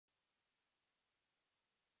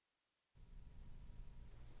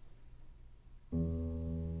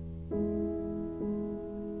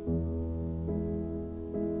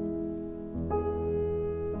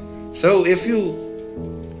So if you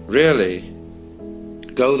really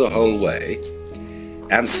go the whole way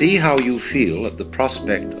and see how you feel at the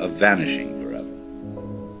prospect of vanishing forever,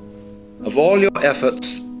 of all your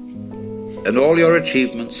efforts and all your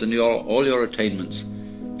achievements and all your attainments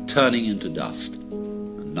turning into dust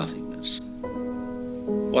and nothingness,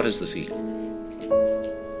 what is the feeling?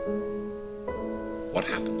 What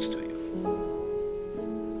happens to you?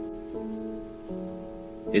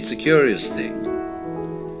 It's a curious thing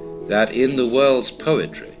that in the world's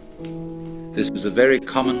poetry, this is a very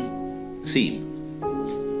common theme.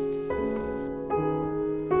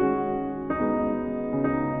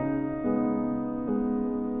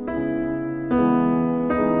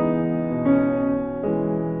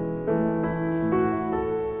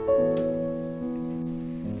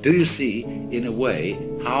 Do you see, in a way,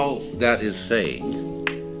 how that is saying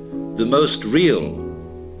the most real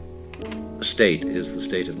state is the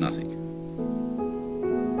state of nothing?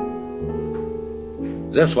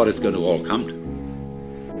 That's what it's going to all come to.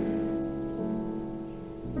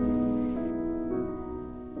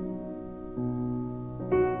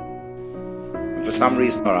 And for some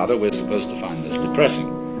reason or other, we're supposed to find this depressing.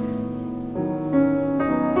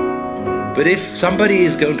 But if somebody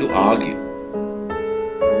is going to argue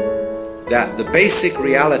that the basic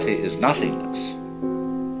reality is nothingness,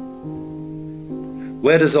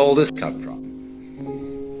 where does all this come from?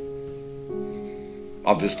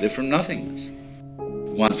 Obviously from nothingness.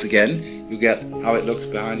 Once again, you get how it looks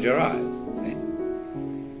behind your eyes, see?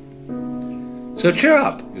 So cheer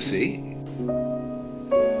up, you see.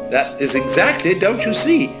 That is exactly, don't you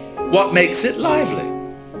see, what makes it lively.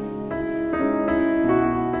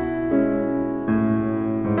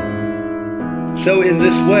 So in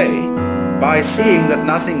this way, by seeing that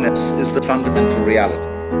nothingness is the fundamental reality,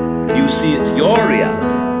 and you see it's your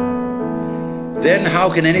reality, then how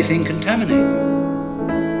can anything contaminate you?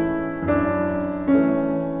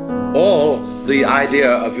 All the idea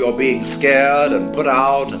of your being scared and put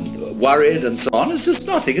out and worried and so on is just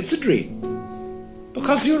nothing, it's a dream.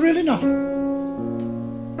 Because you're really nothing.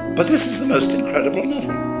 But this is the most incredible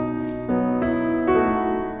nothing.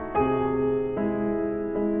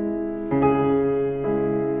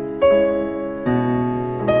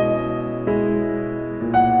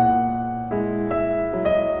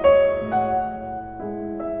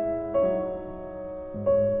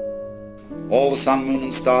 All the sun, moon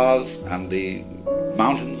and stars and the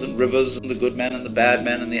mountains and rivers and the good men and the bad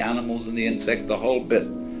men and the animals and the insects, the whole bit,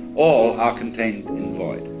 all are contained in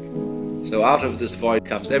void. So out of this void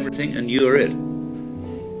comes everything and you're it.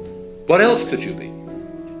 What else could you be?